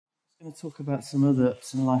going to talk about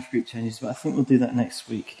some life group changes, but I think we'll do that next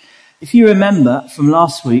week. If you remember from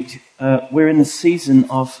last week, we're in the season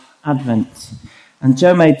of Advent, and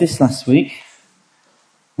Joe made this last week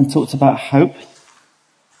and talked about hope.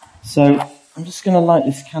 So I'm just going to light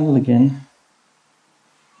this candle again,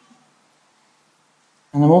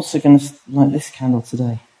 and I'm also going to light this candle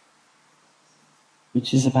today,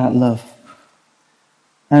 which is about love.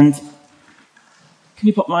 And can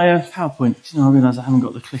you put my PowerPoint? I realise I haven't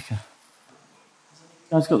got the clicker.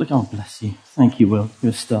 You guys got the... Oh, bless you. Thank you, Will. You're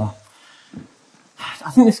a star.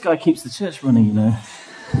 I think this guy keeps the church running,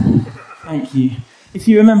 Thank you. If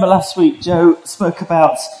you remember last week, Joe spoke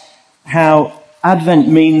about how Advent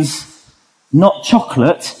means not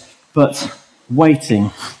chocolate, but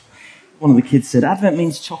waiting. One of the kids said, Advent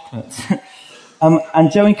means chocolate.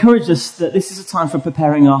 And Joe encouraged us that this is a time for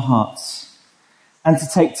preparing our hearts and to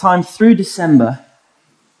take time through December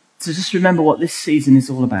to just remember what this season is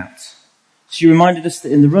all about. She reminded us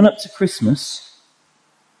that in the run-up to Christmas,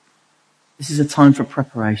 this is a time for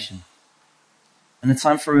preparation and a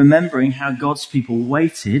time for remembering how God's people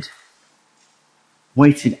waited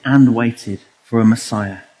for a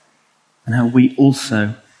Messiah, and how we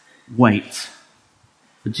also wait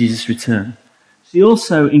for Jesus' return. She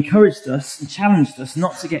also encouraged us and challenged us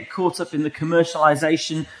not to get caught up in the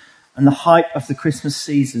commercialization and the hype of the Christmas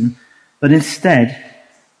season, but instead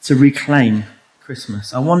to reclaim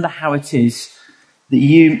Christmas. I wonder how it is that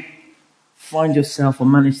you find yourself or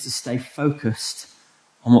manage to stay focused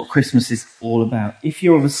on what Christmas is all about. If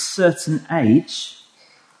you're of a certain age,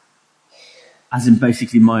 as in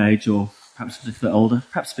basically my age or perhaps a little bit older,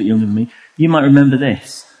 perhaps a bit younger than me, you might remember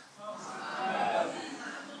this.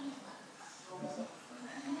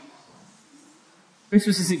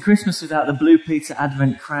 Christmas isn't Christmas without the Blue Peter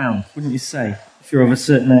Advent crown, wouldn't you say, if you're of a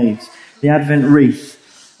certain age? The Advent wreath.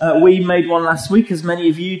 We made one last week, as many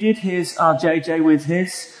of you did. Here's our JJ with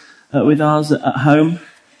his, with ours at home.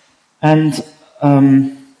 And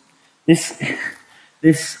this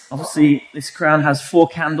obviously, this crown has 4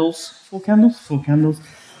 candles. 4 candles? 4 candles.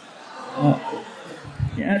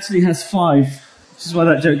 It actually has 5, which is why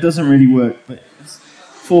that joke doesn't really work. But it's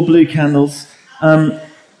 4 blue candles.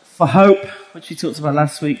 For hope, which we talked about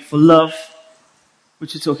last week. For love,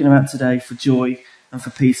 which we're talking about today. For joy and for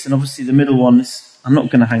peace. And obviously the middle one is... I'm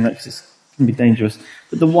not going to hang that because it's going to be dangerous.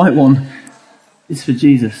 But the white one is for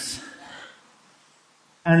Jesus.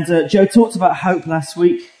 And Joe talked about hope last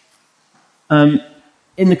week. In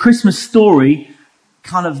the Christmas story,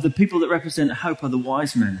 kind of the people that represent hope are the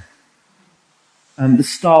wise men. The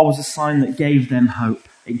star was a sign that gave them hope.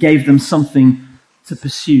 It gave them something to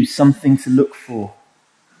pursue, something to look for.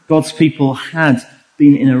 God's people had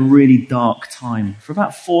been in a really dark time. For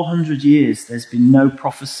about 400 years, there's been no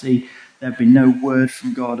prophecy. There'd been no word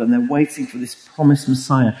from God, and they're waiting for this promised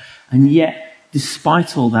Messiah. And yet,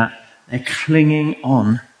 despite all that, they're clinging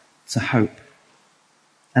on to hope.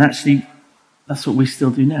 And actually, that's what we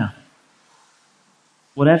still do now.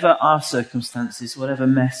 Whatever our circumstances, whatever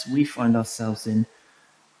mess we find ourselves in,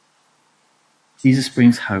 Jesus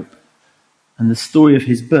brings hope. And the story of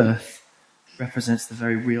his birth represents the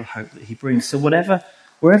very real hope that he brings. So wherever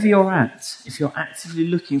you're at, if you're actively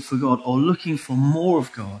looking for God or looking for more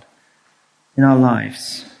of God, in our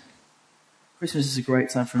lives, Christmas is a great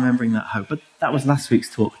time for remembering that hope. But that was last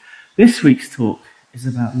week's talk. This week's talk is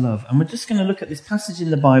about love. And we're just going to look at this passage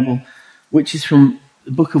in the Bible, which is from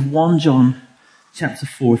the book of 1 John, chapter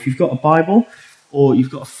 4. If you've got a Bible, or you've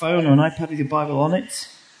got a phone or an iPad with your Bible on it,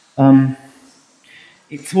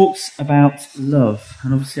 it talks about love.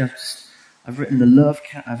 And obviously I've lit the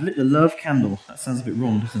love candle. That sounds a bit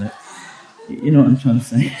wrong, doesn't it? You know what I'm trying to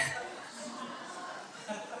say.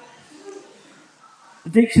 The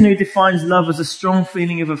dictionary defines love as a strong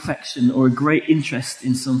feeling of affection or a great interest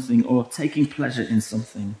in something or taking pleasure in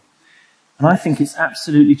something. And I think it's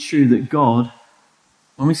absolutely true that God,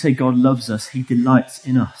 when we say God loves us, he delights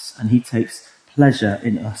in us and he takes pleasure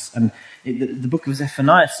in us. And the book of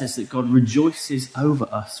Zephaniah says that God rejoices over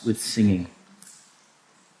us with singing.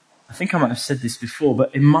 I think I might have said this before,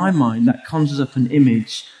 but in my mind that conjures up an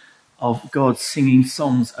image of God singing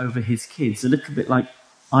songs over his kids, a little bit like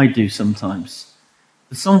I do sometimes.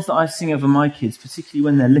 The songs that I sing over my kids, particularly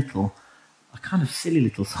when they're little, are kind of silly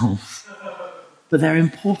little songs. But they're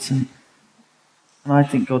important. And I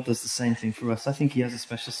think God does the same thing for us. I think he has a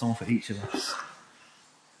special song for each of us.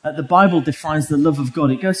 The Bible defines the love of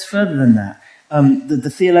God. It goes further than that. The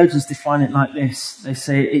theologians define it like this. They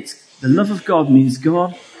say the love of God means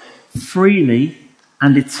God freely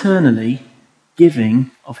and eternally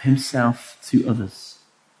giving of himself to others.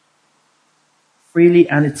 Freely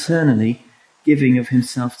and eternally giving of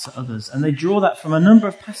himself to others. And they draw that from a number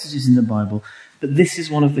of passages in the Bible, but this is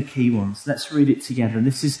one of the key ones. Let's read it together.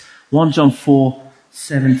 This is 1 John 4,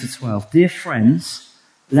 7 to 12. Dear friends,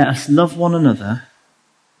 let us love one another,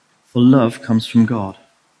 for love comes from God.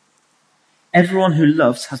 Everyone who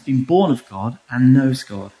loves has been born of God and knows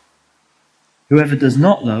God. Whoever does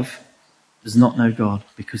not love does not know God,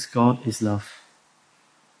 because God is love.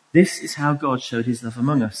 This is how God showed his love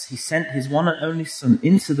among us. He sent his one and only Son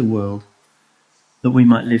into the world that we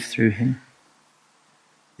might live through him.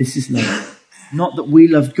 This is love. Not that we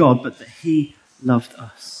loved God, but that he loved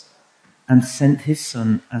us and sent his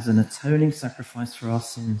Son as an atoning sacrifice for our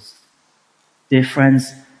sins. Dear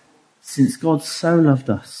friends, since God so loved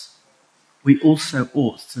us, we also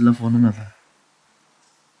ought to love one another.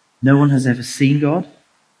 No one has ever seen God,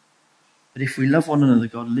 but if we love one another,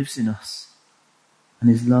 God lives in us, and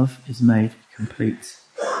his love is made complete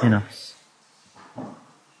in us.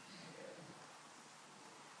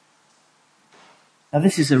 Now,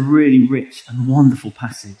 this is a really rich and wonderful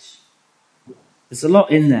passage. There's a lot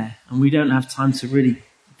in there, and we don't have time to really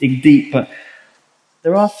dig deep, but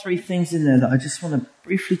there are three things in there that I just want to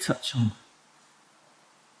briefly touch on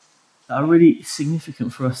that are really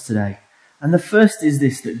significant for us today. And the first is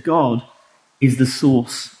this, that God is the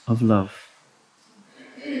source of love.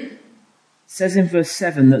 It says in verse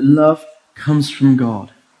 7 that love comes from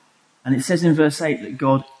God. And it says in verse 8 that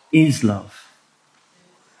God is love.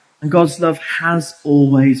 And God's love has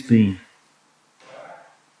always been.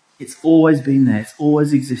 It's always been there. It's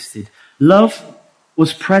always existed. Love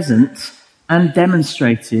was present and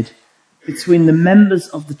demonstrated between the members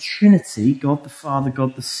of the Trinity, God the Father,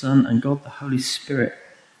 God the Son, and God the Holy Spirit,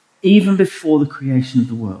 even before the creation of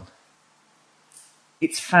the world.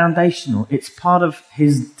 It's foundational. It's part of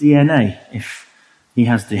his DNA, if he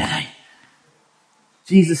has DNA.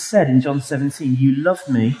 Jesus said in John 17, you loved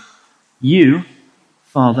me, you,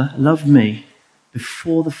 Father, loved me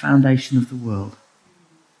before the foundation of the world.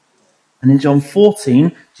 And in John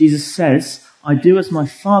 14, Jesus says, I do as my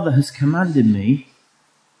Father has commanded me,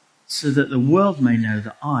 so that the world may know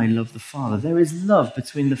that I love the Father. There is love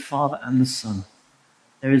between the Father and the Son.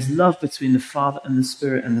 There is love between the Father and the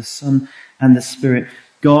Spirit and the Son and the Spirit.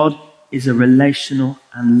 God is a relational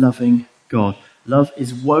and loving God. Love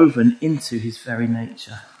is woven into his very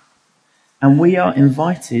nature. And we are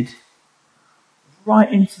invited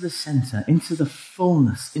right into the center, into the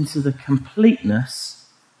fullness, into the completeness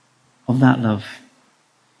of that love.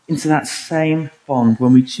 Into that same bond.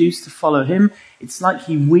 When we choose to follow him, it's like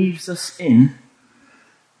he weaves us in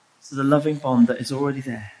to the loving bond that is already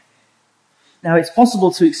there. Now, it's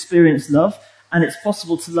possible to experience love, and it's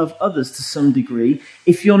possible to love others to some degree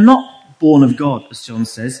if you're not born of God, as John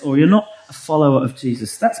says, or you're not a follower of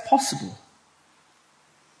Jesus. That's possible.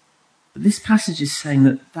 But this passage is saying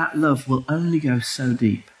that that love will only go so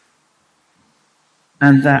deep,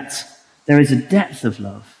 and that there is a depth of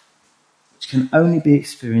love which can only be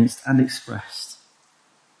experienced and expressed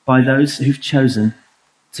by those who've chosen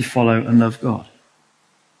to follow and love God.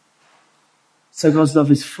 So God's love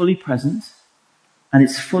is fully present, and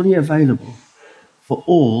it's fully available for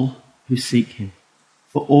all who seek him,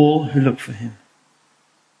 for all who look for him.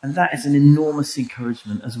 And that is an enormous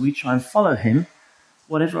encouragement as we try and follow him,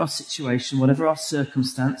 whatever our situation, whatever our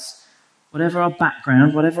circumstance, whatever our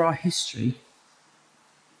background, whatever our history,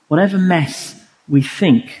 whatever mess we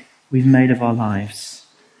think we've made of our lives.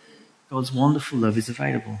 God's wonderful love is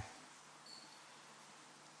available.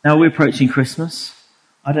 Now we're approaching Christmas.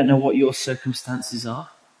 I don't know what your circumstances are.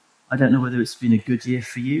 I don't know whether it's been a good year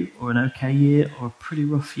for you, or an okay year, or a pretty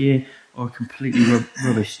rough year, or a completely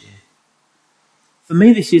rubbish year. For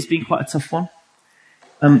me, this year's been quite a tough one.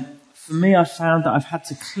 For me, I found that I've had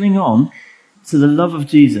to cling on to the love of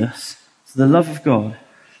Jesus, to the love of God,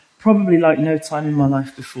 probably like no time in my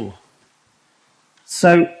life before.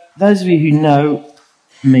 So, those of you who know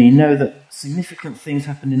me know that significant things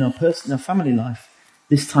happened in our family life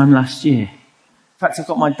this time last year. In fact, I've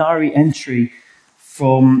got my diary entry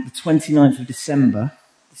from the 29th of December.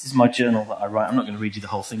 This is my journal that I write. I'm not going to read you the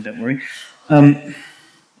whole thing, don't worry.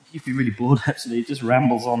 You'd be really bored, actually. It just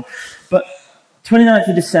rambles on. But 29th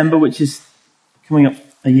of December, which is coming up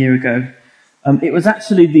a year ago, it was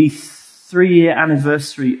actually the 3-year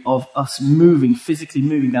anniversary of us physically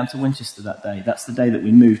moving down to Winchester that day. That's the day that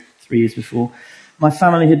we moved 3 years before. My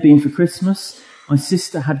family had been for Christmas. My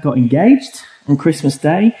sister had got engaged on Christmas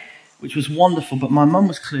Day, which was wonderful, but my mum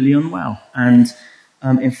was clearly unwell. And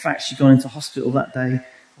in fact, she'd gone into hospital that day,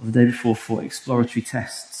 or the day before, for exploratory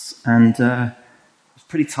tests. And I was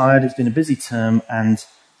pretty tired. It's been a busy term and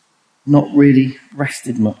not really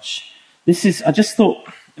rested much. I just thought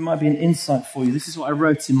it it might be an insight for you. This is what I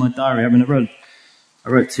wrote in my diary. I mean, I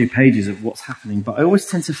wrote 2 pages of what's happening, but I always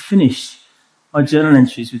tend to finish my journal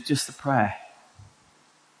entries with just a prayer.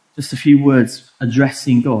 Just a few words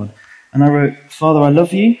addressing God. And I wrote, Father, I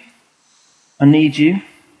love you. I need you.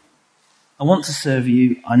 I want to serve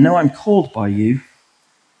you. I know I'm called by you.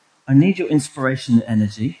 I need your inspiration and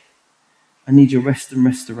energy. I need your rest and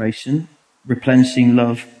restoration, replenishing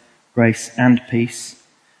love, grace and peace.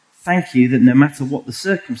 Thank you that no matter what the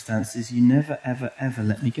circumstances, you never, ever, ever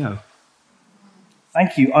let me go.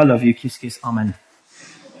 Thank you. I love you. Kiss, kiss. Amen.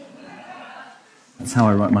 That's how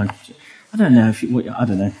I write mine. I don't know I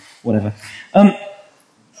don't know. Whatever.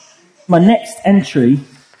 My next entry,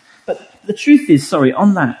 but the truth is,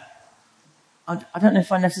 on that, I don't know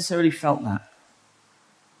if I necessarily felt that.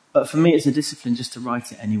 But for me, it's a discipline just to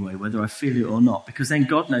write it anyway, whether I feel it or not, because then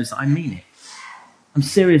God knows that I mean it. I'm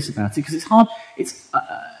serious about it, because it's hard.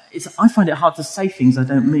 I find it hard to say things I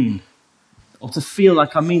don't mean, or to feel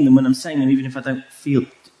like I mean them when I'm saying them, even if I don't feel. Do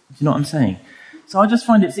you know what I'm saying? So I just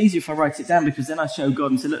find it's easier if I write it down, because then I show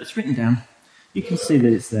God and say, look, it's written down. You can see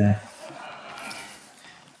that it's there.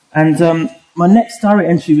 And my next diary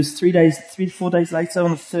entry was 3 to 4 days later,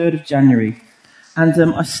 on the 3rd of January. And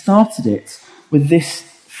I started it with this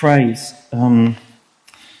phrase.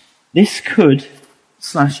 This could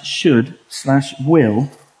 / should / will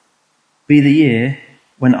be the year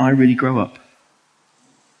when I really grow up.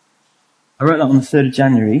 I wrote that on the 3rd of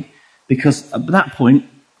January because at that point,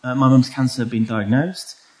 my mum's cancer had been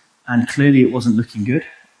diagnosed, and clearly it wasn't looking good.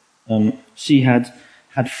 She had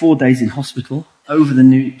 4 days in hospital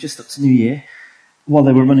just up to New Year, while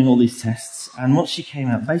they were running all these tests. And once she came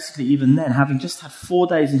out, basically even then, having just had 4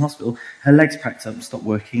 days in hospital, her legs packed up and stopped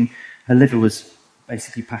working. Her liver was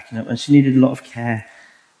basically packing up, and she needed a lot of care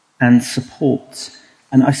and support.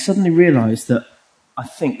 And I suddenly realised that I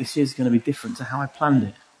think this year's going to be different to how I planned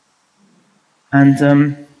it.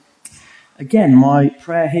 And again, my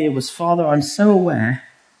prayer here was, Father, I'm so aware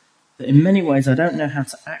that in many ways I don't know how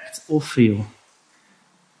to act or feel.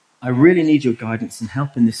 I really need your guidance and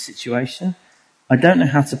help in this situation. I don't know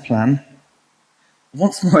how to plan.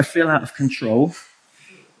 Once more, I feel out of control.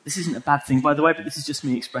 This isn't a bad thing, by the way, but this is just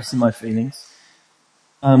me expressing my feelings.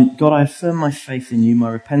 God, I affirm my faith in you,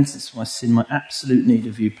 my repentance for my sin, my absolute need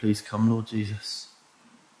of you. Please come, Lord Jesus.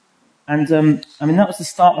 And, that was the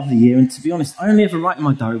start of the year, and to be honest, I only ever write in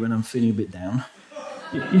my diary when I'm feeling a bit down.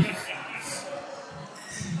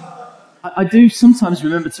 I do sometimes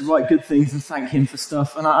remember to write good things and thank him for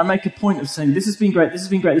stuff, and I make a point of saying, this has been great, this has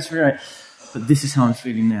been great, this has been great, but this is how I'm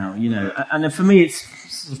feeling now, And for me, it's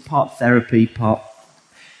sort of part therapy, part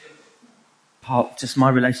just my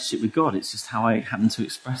relationship with God. It's just how I happen to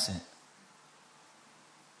express it.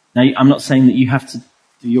 Now, I'm not saying that you have to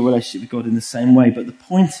do your relationship with God in the same way, but the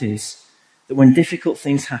point is that when difficult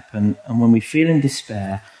things happen, and when we feel in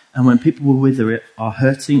despair, and when people we're with are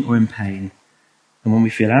hurting or in pain, and when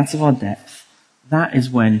we feel out of our depth, that is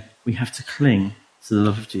when we have to cling to the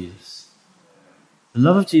love of Jesus. The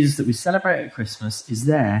love of Jesus that we celebrate at Christmas is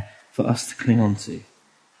there for us to cling on to.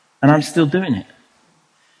 And I'm still doing it.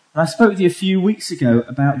 And I spoke with you a few weeks ago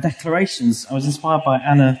about declarations. I was inspired by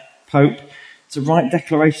Anna Pope to write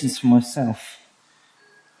declarations for myself.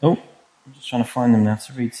 Oh, I'm just trying to find them now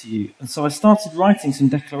to read to you. And so I started writing some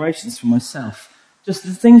declarations for myself. Just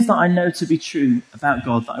the things that I know to be true about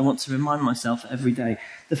God that I want to remind myself every day.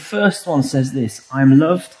 The first one says this: I am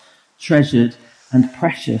loved, treasured, and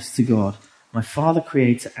precious to God, my Father,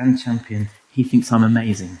 Creator, and Champion. He thinks I'm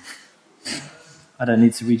amazing. I don't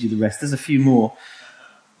need to read you the rest. There's a few more.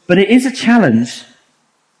 But it is a challenge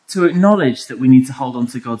to acknowledge that we need to hold on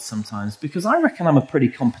to God sometimes, because I reckon I'm a pretty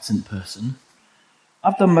competent person.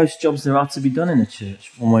 I've done most jobs there are to be done in a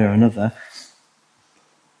church, one way or another.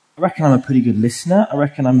 I reckon I'm a pretty good listener. I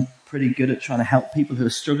reckon I'm pretty good at trying to help people who are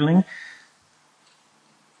struggling.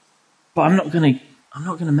 But I'm not going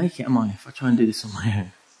to make it, am I, if I try and do this on my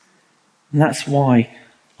own? And that's why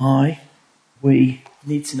we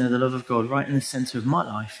need to know the love of God right in the centre of my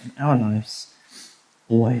life and our lives.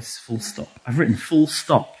 Always, full stop. I've written full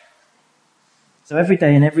stop. So every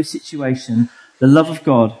day in every situation, the love of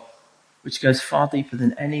God, which goes far deeper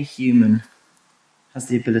than any human has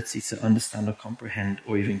the ability to understand or comprehend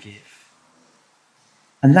or even give.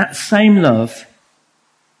 And that same love,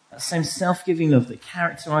 that same self-giving love that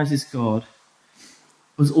characterises God,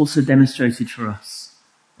 was also demonstrated for us.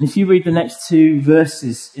 And if you read the next 2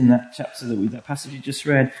 verses in that chapter, that passage you just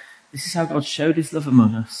read, this is how God showed his love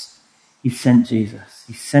among us. He sent Jesus.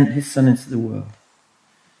 He sent his Son into the world.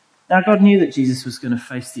 Now, God knew that Jesus was going to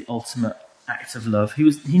face the ultimate act of love.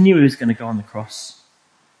 He knew he was going to go on the cross.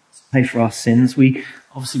 pay for our sins. We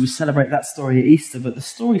celebrate that story at Easter, but the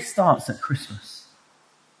story starts at Christmas.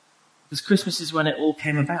 Because Christmas is when it all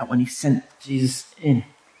came about, when he sent Jesus in.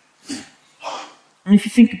 And if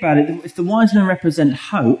you think about it, if the wise men represent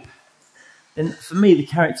hope, then for me the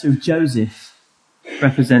character of Joseph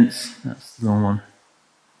represents... That's the wrong one.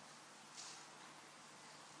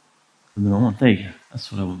 The wrong one. There you go.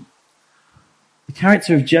 That's what I want. The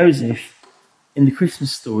character of Joseph in the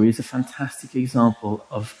Christmas story is a fantastic example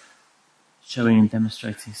of showing and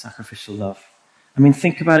demonstrating sacrificial love. I mean,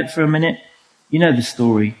 think about it for a minute. You know the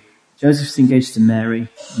story. Joseph's engaged to Mary.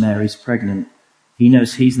 Mary's pregnant. He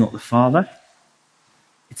knows he's not the father.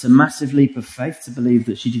 It's a massive leap of faith to believe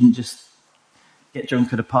that she didn't just get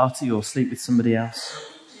drunk at a party or sleep with somebody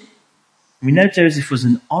else. We know Joseph was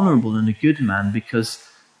an honourable and a good man because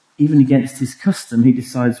even against his custom, he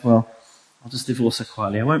decides, well, I'll just divorce her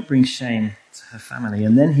quietly. I won't bring shame to her family.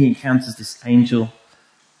 And then he encounters this angel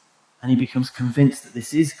and he becomes convinced that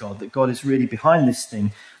this is God, that God is really behind this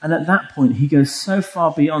thing. And at that point, he goes so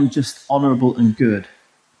far beyond just honourable and good.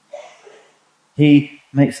 He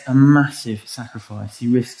makes a massive sacrifice. He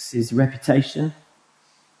risks his reputation,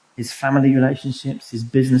 his family relationships, his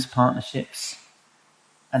business partnerships,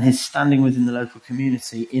 and his standing within the local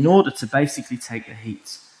community in order to basically take the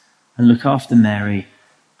heat and look after Mary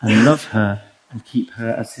and love her and keep her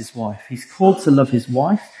as his wife. He's called to love his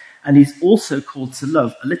wife, and he's also called to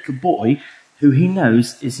love a little boy who he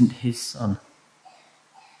knows isn't his son.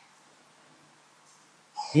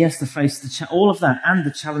 He has to face all of that and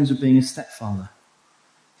the challenge of being a stepfather,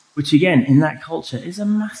 which again, in that culture, is a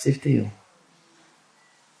massive deal.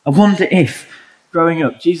 I wonder if, growing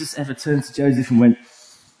up, Jesus ever turned to Joseph and went,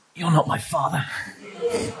 "You're not my father,"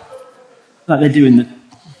 like they do in the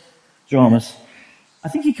dramas. I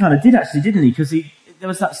think he kind of did actually, didn't he? Because there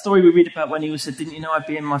was that story we read about when he said, "Didn't you know I'd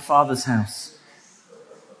be in my father's house?"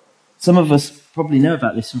 Some of us probably know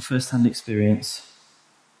about this from first-hand experience.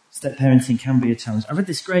 Step-parenting can be a challenge. I read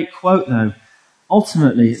this great quote, though.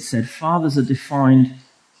 Ultimately, it said, fathers are defined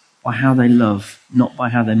by how they love, not by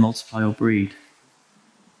how they multiply or breed.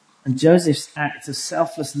 And Joseph's act of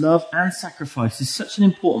selfless love and sacrifice is such an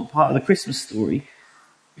important part of the Christmas story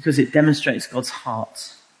because it demonstrates God's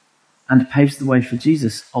heart and paves the way for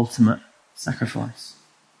Jesus' ultimate sacrifice.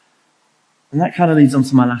 And that kind of leads on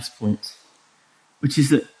to my last point, which is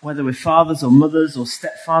that whether we're fathers or mothers or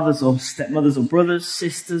stepfathers or stepmothers or brothers,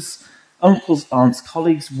 sisters, uncles, aunts,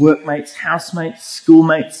 colleagues, workmates, housemates,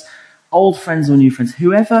 schoolmates, old friends or new friends,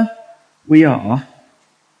 whoever we are,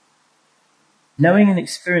 knowing and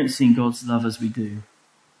experiencing God's love as we do,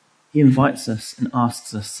 he invites us and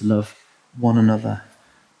asks us to love one another.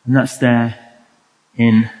 And that's there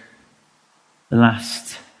in the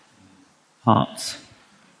last part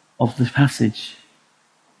of the passage.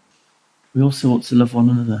 We also ought to love one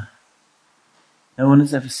another. No one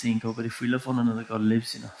has ever seen God, but if we love one another, God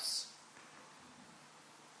lives in us.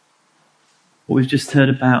 What we've just heard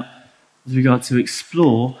about with regard to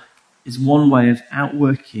explore is one way of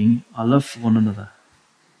outworking our love for one another.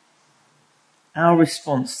 Our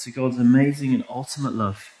response to God's amazing and ultimate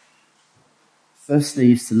love,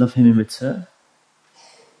 firstly, is to love him in return,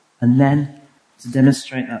 and then to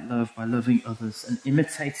demonstrate that love by loving others and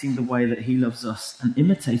imitating the way that he loves us and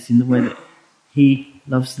imitating the way that he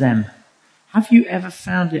loves them. Have you ever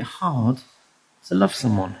found it hard to love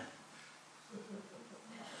someone?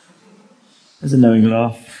 There's a knowing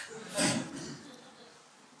laugh.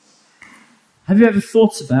 Have you ever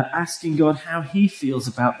thought about asking God how he feels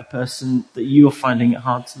about the person that you are finding it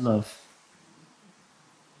hard to love?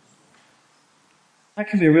 That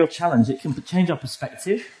can be a real challenge. It can change our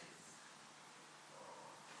perspective.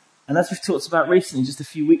 And as we've talked about recently, just a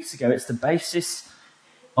few weeks ago, it's the basis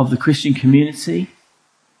of the Christian community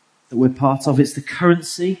that we're part of. It's the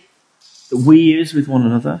currency that we use with one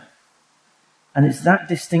another. And it's that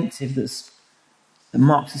distinctive that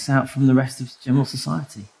marks us out from the rest of general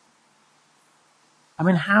society. I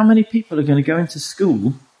mean, how many people are going to go into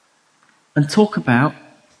school and talk about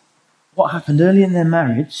what happened early in their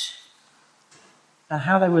marriage and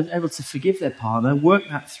how they were able to forgive their partner, work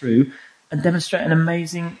that through, and demonstrate an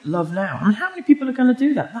amazing love now? I mean, how many people are going to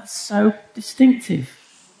do that? That's so distinctive.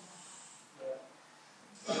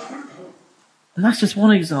 And that's just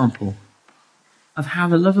one example of how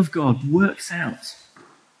the love of God works out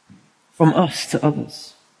from us to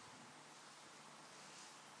others.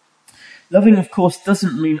 Loving, of course,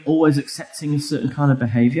 doesn't mean always accepting a certain kind of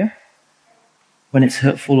behaviour when it's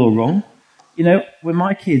hurtful or wrong. You know, with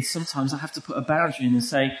my kids, sometimes I have to put a boundary in and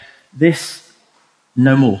say, this,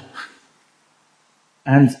 no more.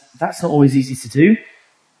 And that's not always easy to do.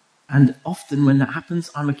 And often when that happens,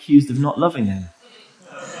 I'm accused of not loving them.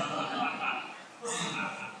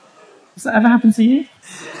 Has that ever happened to you?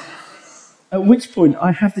 At which point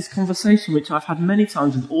I have this conversation, which I've had many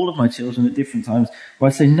times with all of my children at different times, where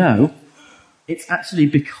I say, no, it's actually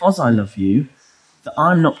because I love you that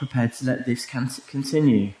I'm not prepared to let this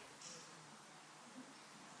continue.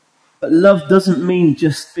 But love doesn't mean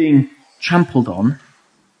just being trampled on.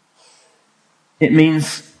 It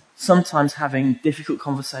means sometimes having difficult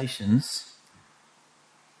conversations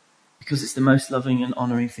because it's the most loving and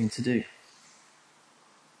honouring thing to do.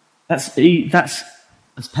 That's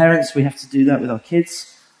as parents, we have to do that with our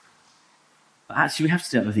kids. But actually, we have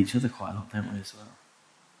to do that with each other quite a lot, don't we, as well?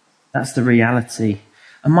 That's the reality.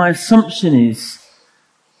 And my assumption is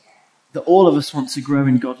that all of us want to grow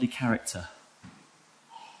in godly character.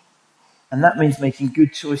 And that means making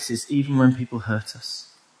good choices even when people hurt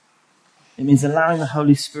us. It means allowing the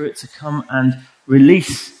Holy Spirit to come and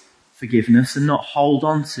release forgiveness and not hold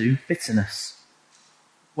on to bitterness.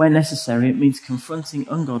 Where necessary, it means confronting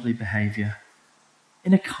ungodly behaviour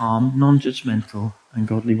in a calm, non-judgmental and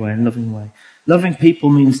godly way, and loving way. Loving people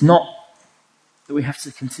means not that we have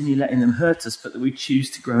to continue letting them hurt us, but that we choose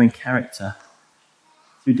to grow in character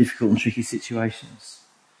through difficult and tricky situations,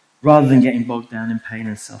 rather than getting bogged down in pain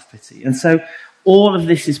and self-pity. And so all of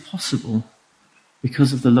this is possible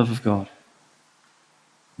because of the love of God.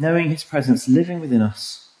 Knowing his presence living within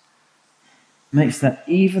us makes that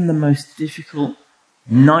even the most difficult,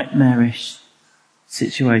 nightmarish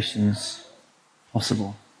situations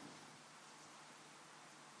possible.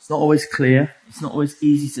 It's not always clear, it's not always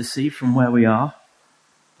easy to see from where we are,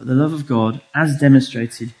 but the love of God, as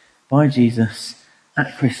demonstrated by Jesus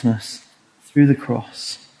at Christmas through the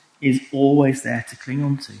cross, is always there to cling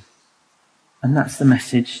on to. And that's the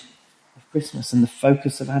message of Christmas and the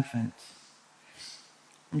focus of Advent.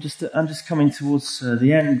 I'm just coming towards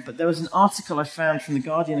the end, but there was an article I found from The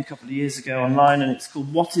Guardian a couple of years ago online, and it's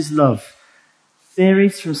called What is Love?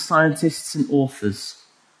 Theories from scientists and authors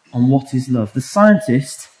on what is love. The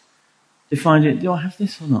scientist defined it. Do I have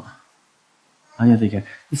this or not? Oh, yeah, there you go.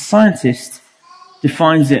 The scientist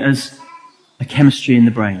defines it as a chemistry in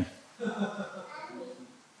the brain.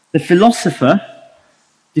 The philosopher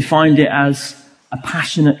defined it as a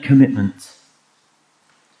passionate commitment.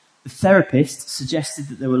 The therapist suggested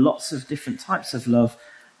that there were lots of different types of love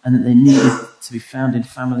and that they needed to be found in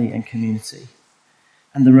family and community.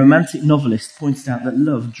 And the romantic novelist pointed out that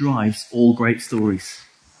love drives all great stories.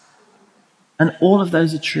 And all of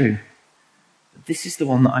those are true. But this is the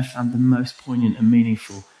one that I found the most poignant and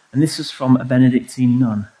meaningful. And this was from a Benedictine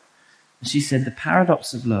nun. And she said, the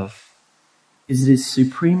paradox of love is it is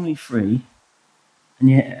supremely free, and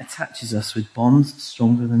yet it attaches us with bonds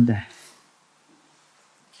stronger than death.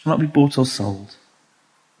 It cannot be bought or sold.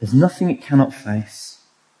 There's nothing it cannot face.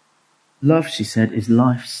 Love, she said, is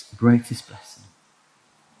life's greatest blessing.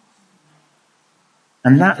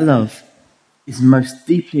 And that love is most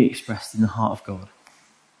deeply expressed in the heart of God,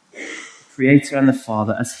 the Creator and the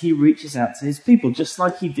Father, as he reaches out to his people, just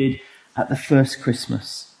like he did at the first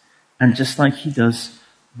Christmas, and just like he does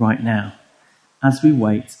right now, as we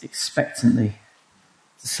wait expectantly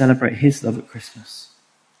to celebrate his love at Christmas.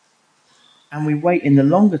 And we wait in the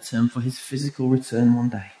longer term for his physical return one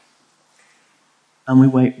day. And we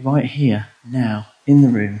wait right here, now, in the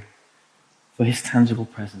room, for his tangible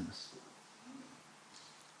presence.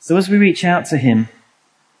 So as we reach out to him,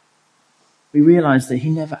 we realise that he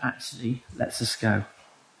never actually lets us go.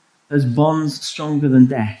 Those bonds stronger than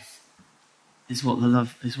death is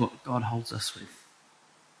what God holds us with.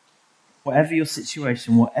 Whatever your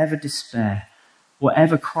situation, whatever despair,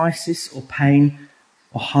 whatever crisis or pain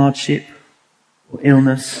or hardship or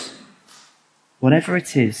illness, whatever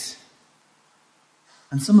it is,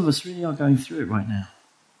 and some of us really are going through it right now.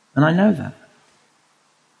 And I know that.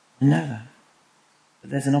 I know that. But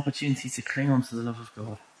there's an opportunity to cling on to the love of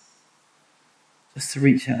God. Just to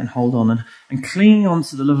reach out and hold on. And clinging on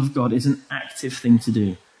to the love of God is an active thing to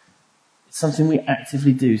do. It's something we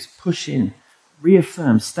actively do. It's push in,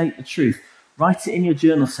 reaffirm, state the truth. Write it in your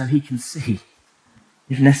journal so he can see,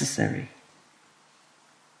 if necessary.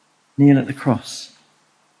 Kneel at the cross.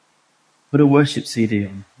 Put a worship CD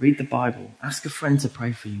on. Read the Bible. Ask a friend to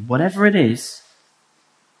pray for you. Whatever it is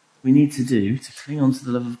we need to do to cling on to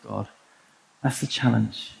the love of God, that's the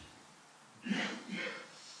challenge.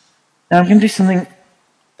 Now I'm going to do something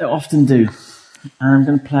that I often do. And I'm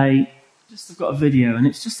going to play, I've got a video, and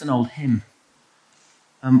it's just an old hymn.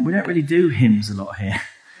 We don't really do hymns a lot here.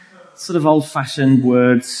 Sort of old-fashioned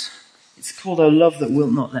words. It's called O Love That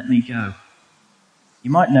Wilt Not Let Me Go.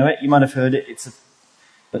 You might know it, you might have heard it.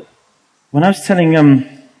 But when I was telling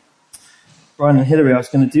Brian and Hilary I was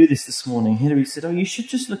going to do this morning, Hilary said, oh, you should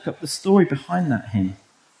just look up the story behind that hymn.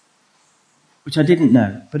 which I didn't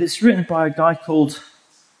know, but it's written by a guy called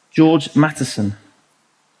George Matheson.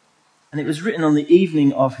 And it was written on the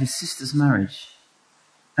evening of his sister's marriage.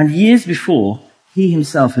 And years before, he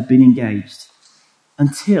himself had been engaged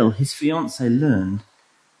until his fiancée learned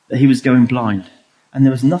that he was going blind. And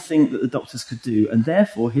there was nothing that the doctors could do. And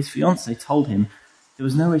therefore, his fiancée told him there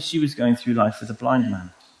was no way she was going through life with a blind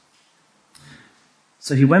man.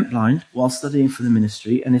 So he went blind while studying for the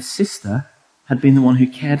ministry, and his sister had been the one who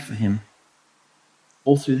cared for him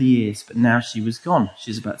all through the years. But now she was gone. She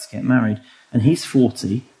was about to get married. And he's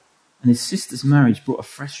 40, and his sister's marriage brought a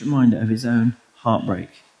fresh reminder of his own heartbreak.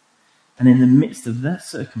 And in the midst of that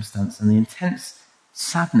circumstance and the intense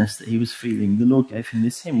sadness that he was feeling, the Lord gave him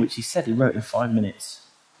this hymn, which he said he wrote in 5 minutes.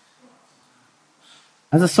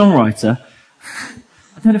 As a songwriter,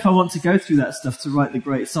 I don't know if I want to go through that stuff to write the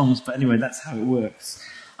great songs, but anyway, that's how it works.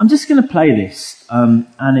 I'm just going to play this,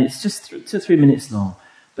 and it's just 2 or 3 minutes long,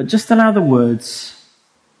 but just allow the words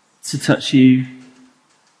to touch you,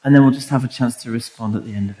 and then we'll just have a chance to respond at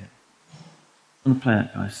the end of it. I'm going to play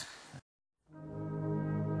that, guys.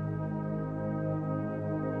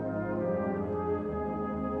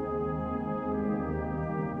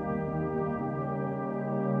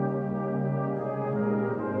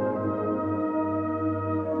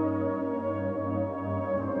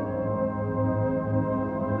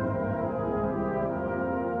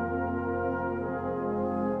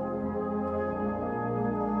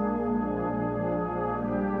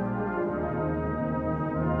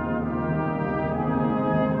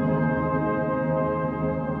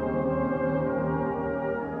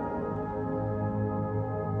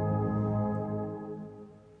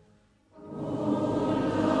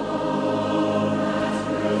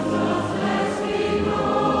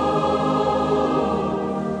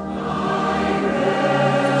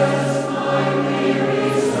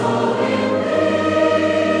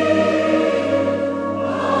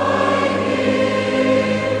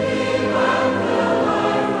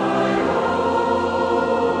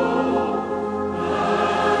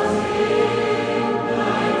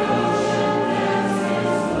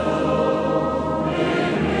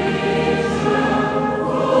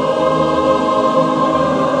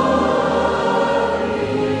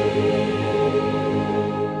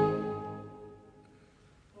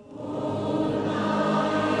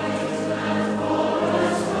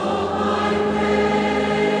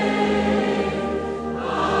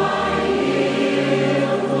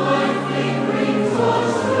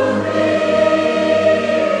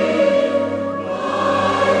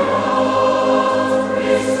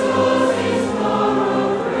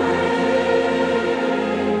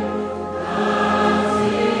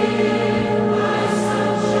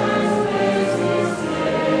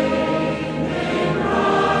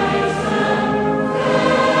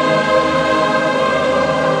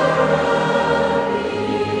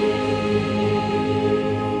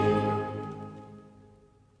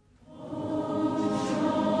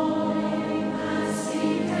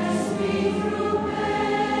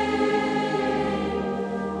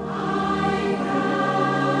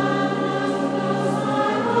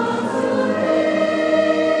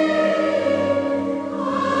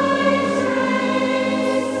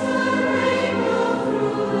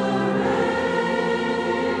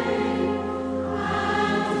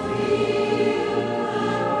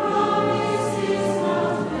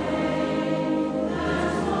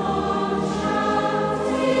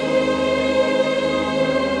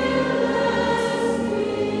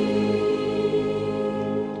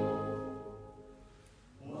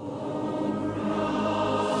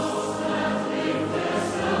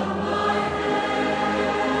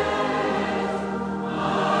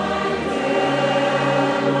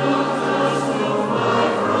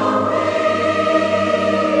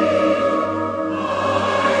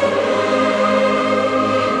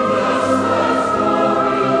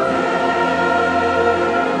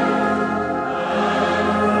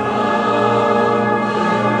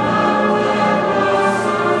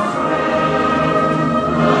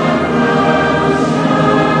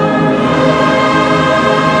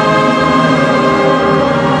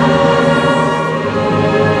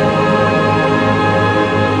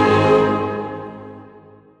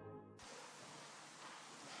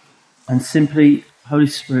 And simply, Holy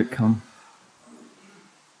Spirit, come.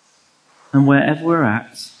 And wherever we're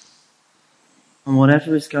at, and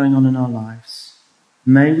whatever is going on in our lives,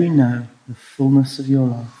 may we know the fullness of your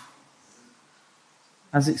love,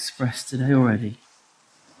 as expressed today already.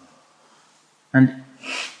 And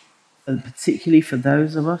particularly for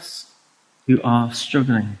those of us who are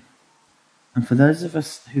struggling, and for those of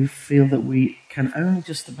us who feel that we can only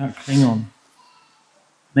just about cling on,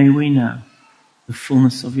 may we know the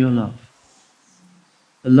fullness of your love.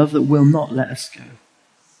 The love that will not let us go.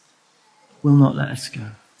 Will not let us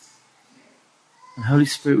go. And Holy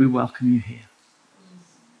Spirit, we welcome you here.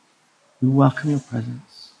 We welcome your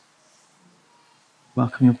presence.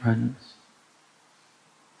 Welcome your presence.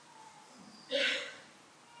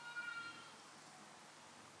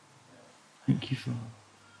 Thank you, Father.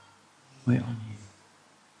 Wait on you.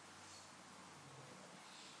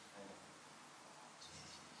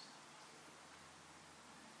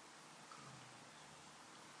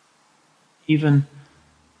 Even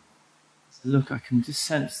as I look, I can just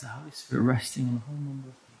sense the Holy Spirit resting on a whole number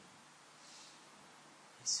of people.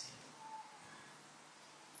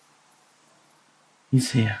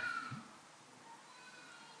 He's here.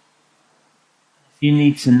 If you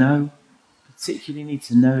need to know, particularly need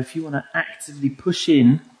to know, if you want to actively push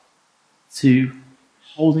in to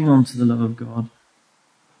holding on to the love of God,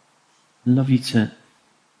 I'd love you to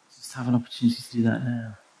just have an opportunity to do that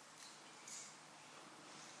now.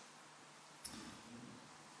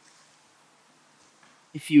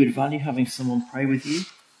 If you would value having someone pray with you,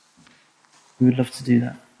 we would love to do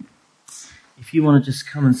that. If you want to just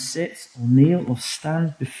come and sit or kneel or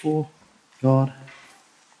stand before God,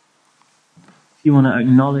 if you want to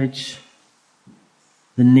acknowledge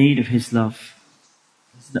the need of his love.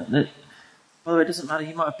 By the way, it doesn't matter.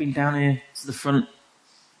 You might have been down here to the front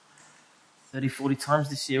 30, 40 times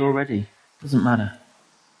this year already. It doesn't matter.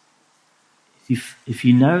 If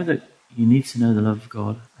you know that you need to know the love of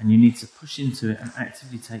God and you need to push into it and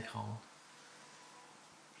actively take hold,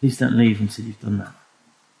 please don't leave until you've done that.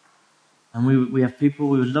 And we have people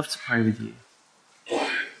we would love to pray with you.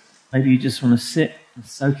 Maybe you just want to sit and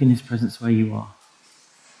soak in his presence where you are.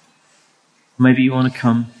 Maybe you want to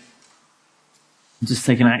come and just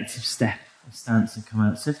take an active step and stance and come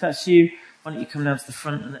out. So if that's you, why don't you come down to the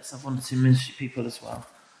front and let's have 1 or 2 ministry people as well.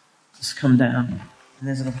 Just come down and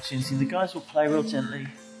there's an opportunity. The guys will play real gently.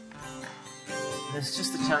 And there's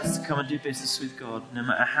just a chance to come and do business with God, no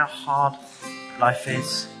matter how hard life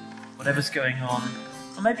is, whatever's going on.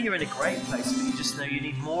 Or maybe you're in a great place, but you just know you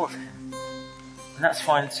need more of him. And that's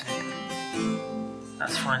fine too.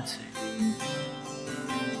 That's fine too.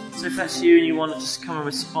 So if that's you and you want to just come and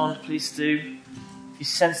respond, please do. If you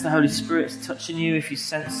sense the Holy Spirit is touching you, if you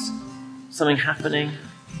sense something happening,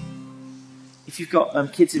 if you've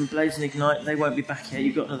got kids in Blaze and Ignite, they won't be back yet.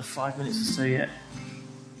 You've got another 5 minutes or so yet.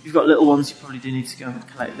 If you've got little ones, you probably do need to go and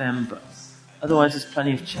collect them, but otherwise there's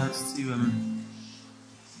plenty of chance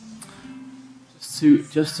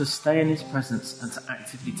just to stay in his presence and to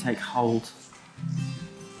actively take hold.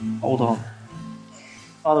 Hold on.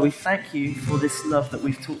 Father, we thank you for this love that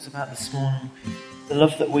we've talked about this morning. The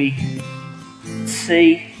love that we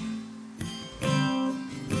see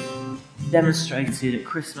demonstrated at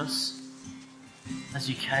Christmas as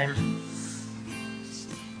you came.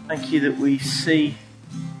 Thank you that we see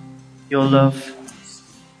your love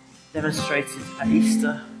demonstrated at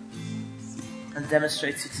Easter and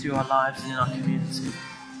demonstrated through our lives and in our community.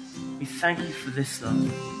 We thank you for this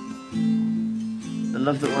love. The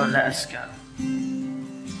love that won't let us go.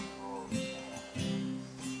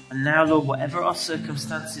 And now, Lord, whatever our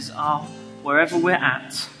circumstances are, wherever we're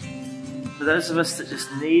at, for those of us that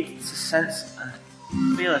just need to sense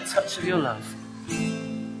and feel a touch of your love,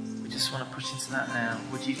 we just want to push into that now.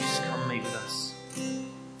 Would you just come meet with us?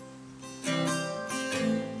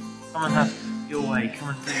 Come and have your way. Come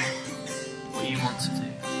and do what you want to do.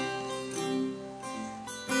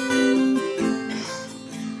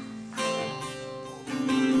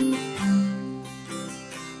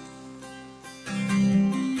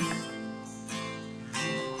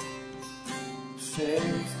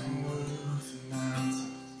 Faith